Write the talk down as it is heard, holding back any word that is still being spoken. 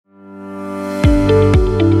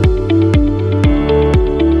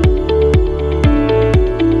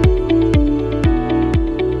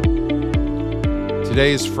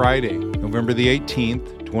Today is Friday, November the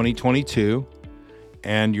 18th, 2022,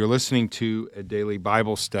 and you're listening to a daily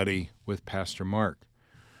Bible study with Pastor Mark.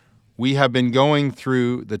 We have been going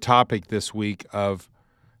through the topic this week of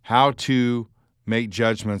how to make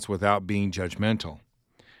judgments without being judgmental.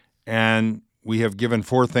 And we have given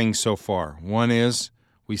 4 things so far. One is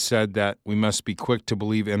we said that we must be quick to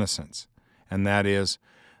believe innocence, and that is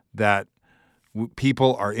that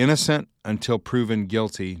people are innocent until proven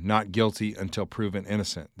guilty, not guilty until proven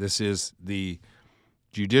innocent. This is the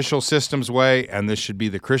judicial system's way, and this should be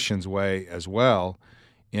the Christian's way as well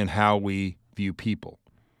in how we view people.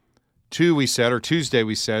 2, we said, or Tuesday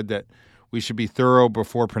we said that we should be thorough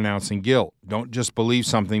before pronouncing guilt. Don't just believe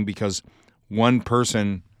something because one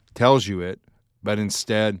person tells you it, but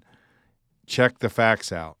instead check the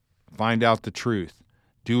facts out, find out the truth,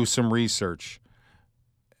 do some research,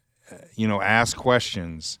 ask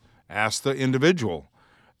questions, ask the individual,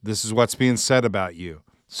 this is what's being said about you.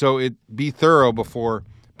 So be thorough before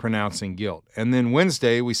pronouncing guilt. And then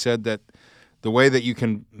Wednesday, we said that the way that you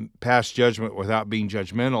can pass judgment without being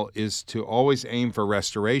judgmental is to always aim for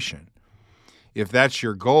restoration. If that's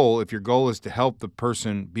your goal, if your goal is to help the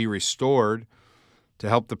person be restored, to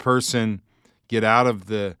help the person get out of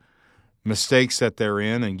the mistakes that they're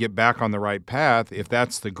in and get back on the right path, if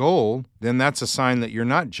that's the goal, then that's a sign that you're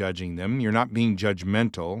not judging them. You're not being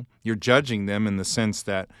judgmental. You're judging them in the sense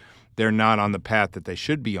that they're not on the path that they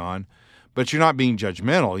should be on, but you're not being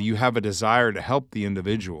judgmental. You have a desire to help the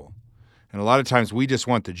individual. And a lot of times we just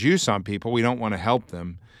want the juice on people. We don't want to help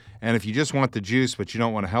them. And if you just want the juice but you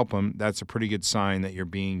don't want to help them, that's a pretty good sign that you're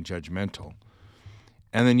being judgmental.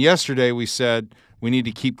 And then yesterday we said we need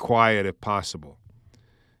to keep quiet if possible.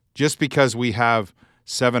 Just because we have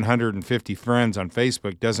 750 friends on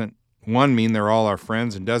Facebook doesn't, one, mean they're all our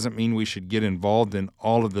friends, and doesn't mean we should get involved in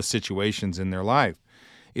all of the situations in their life.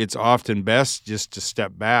 It's often best just to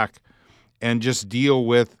step back and just deal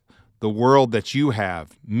with the world that you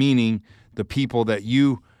have, meaning the people that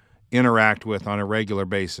you interact with on a regular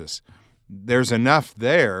basis. There's enough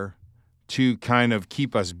there to kind of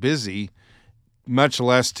keep us busy, much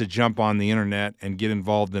less to jump on the internet and get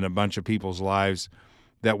involved in a bunch of people's lives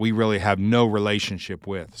that we really have no relationship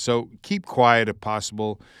with. So keep quiet if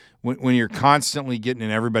possible. When you're constantly getting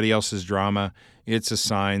in everybody else's drama, it's a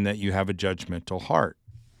sign that you have a judgmental heart.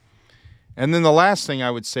 And then the last thing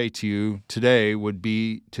I would say to you today would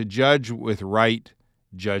be to judge with right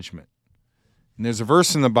judgment. And there's a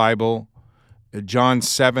verse in the Bible, John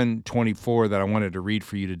 7:24, that I wanted to read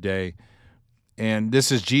for you today. And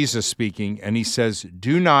this is Jesus speaking, and he says,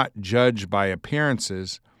 "Do not judge by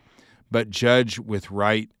appearances, but judge with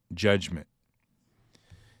right judgment."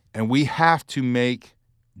 And we have to make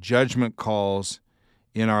judgment calls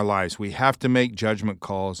in our lives. We have to make judgment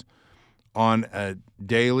calls on a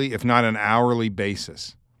daily, if not an hourly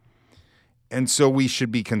basis. And so we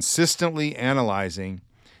should be consistently analyzing,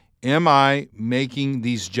 am I making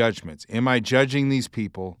these judgments? Am I judging these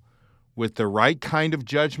people with the right kind of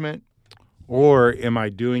judgment, or am I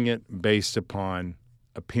doing it based upon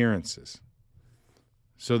appearances?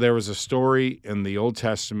 So there was a story in the Old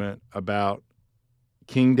Testament about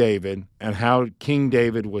King David and how King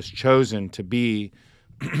David was chosen to be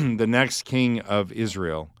the next king of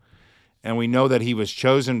Israel. And we know that he was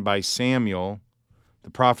chosen by Samuel,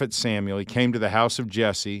 the prophet Samuel. He came to the house of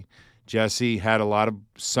Jesse. Jesse had a lot of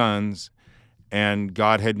sons, and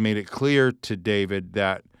God had made it clear to David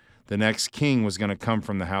that the next king was going to come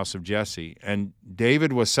from the house of Jesse. And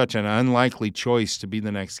David was such an unlikely choice to be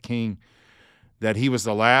the next king that he was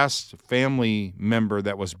the last family member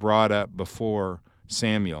that was brought up before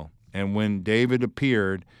Samuel. And when David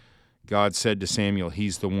appeared, God said to Samuel,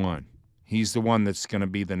 he's the one. He's the one that's going to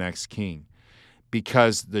be the next king.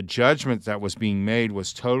 Because the judgment that was being made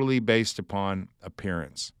was totally based upon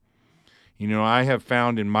appearance. I have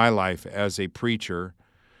found in my life as a preacher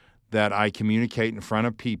that I communicate in front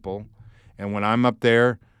of people, and when I'm up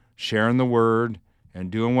there sharing the word and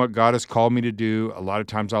doing what God has called me to do, a lot of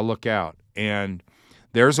times I'll look out. And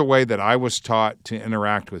there's a way that I was taught to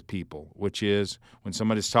interact with people, which is when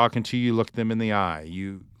somebody's talking to you, look them in the eye.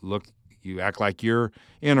 You act like you're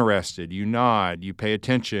interested. You nod. You pay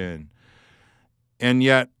attention. And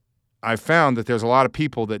yet I found that there's a lot of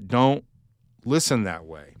people that don't listen that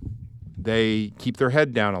way. They keep their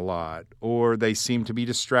head down a lot, or they seem to be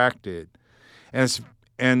distracted.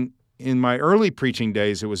 And in my early preaching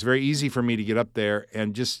days, it was very easy for me to get up there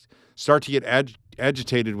and just start to get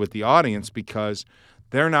agitated with the audience because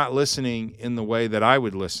they're not listening in the way that I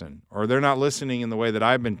would listen, or they're not listening in the way that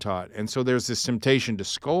I've been taught. And so there's this temptation to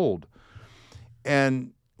scold.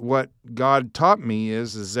 And what God taught me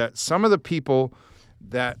is that some of the people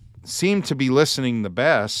that seemed to be listening the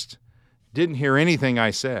best didn't hear anything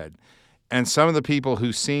I said. And some of the people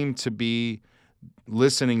who seemed to be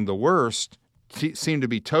listening the worst seemed to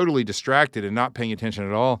be totally distracted and not paying attention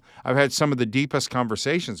at all. I've had some of the deepest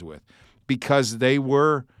conversations with, because they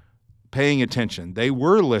were paying attention. They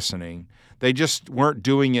were listening. They just weren't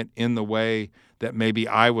doing it in the way that maybe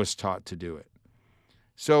I was taught to do it.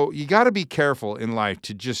 So you got to be careful in life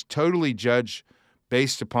to just totally judge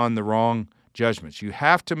based upon the wrong judgments. You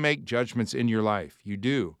have to make judgments in your life. You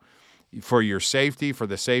do. For your safety, for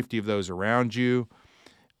the safety of those around you,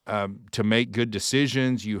 to make good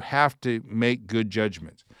decisions, you have to make good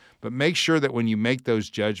judgments. But make sure that when you make those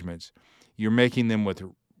judgments, you're making them with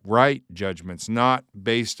right judgments, not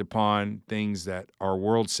based upon things that our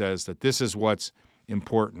world says that this is what's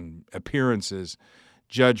important, appearances.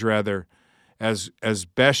 Judge rather, as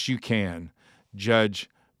best you can, judge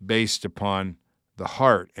based upon the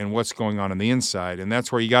heart and what's going on the inside. And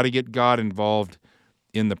that's where you got to get God involved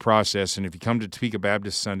in the process. And if you come to Topeka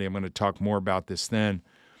Baptist Sunday, I'm going to talk more about this then.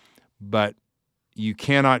 But you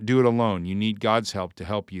cannot do it alone. You need God's help to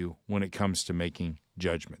help you when it comes to making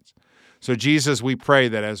judgments. So Jesus, we pray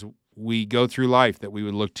that as we go through life, that we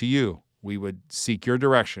would look to you. We would seek your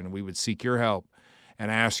direction. We would seek your help and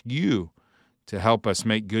ask you to help us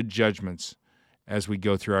make good judgments as we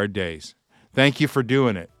go through our days. Thank you for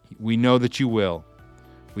doing it. We know that you will.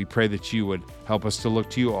 We pray that you would help us to look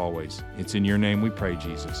to you always. It's in your name we pray,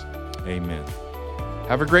 Jesus. Amen.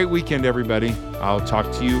 Have a great weekend, everybody. I'll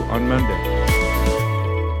talk to you on Monday.